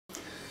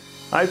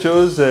I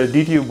chose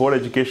DTU Board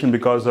Education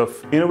because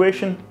of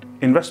innovation,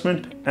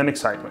 investment, and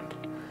excitement.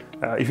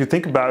 If you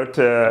think about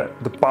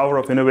the power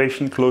of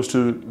innovation close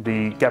to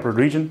the capital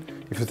region,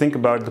 if you think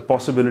about the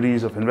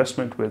possibilities of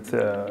investment with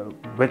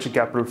venture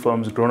capital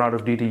firms grown out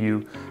of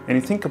DTU, and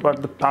you think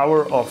about the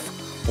power of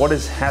what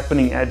is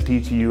happening at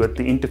DTU at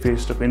the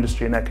interface of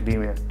industry and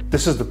academia,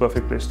 this is the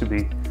perfect place to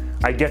be.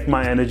 I get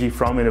my energy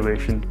from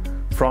innovation,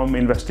 from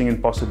investing in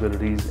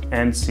possibilities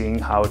and seeing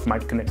how it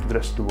might connect to the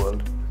rest of the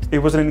world. It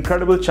was an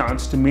incredible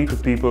chance to meet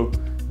with people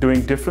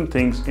doing different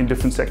things in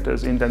different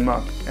sectors in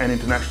Denmark and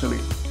internationally.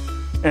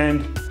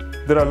 And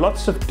there are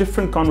lots of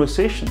different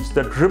conversations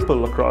that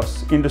ripple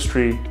across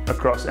industry,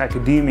 across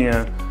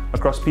academia,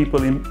 across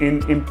people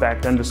in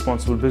impact and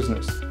responsible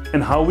business.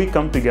 And how we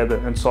come together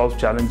and solve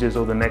challenges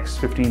over the next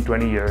 15,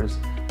 20 years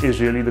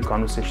is really the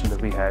conversation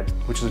that we had,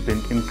 which has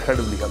been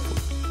incredibly helpful.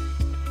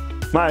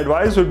 My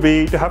advice would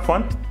be to have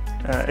fun.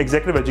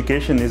 Executive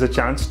education is a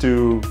chance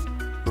to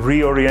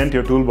reorient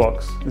your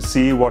toolbox,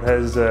 see what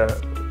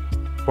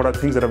are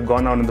things that have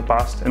gone on in the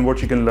past and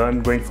what you can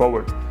learn going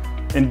forward.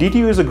 And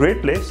DTU is a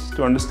great place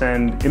to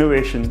understand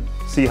innovation,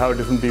 see how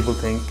different people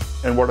think,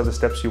 and what are the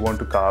steps you want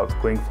to carve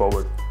going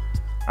forward.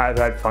 I've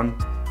had fun,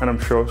 and I'm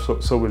sure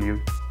so will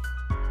you.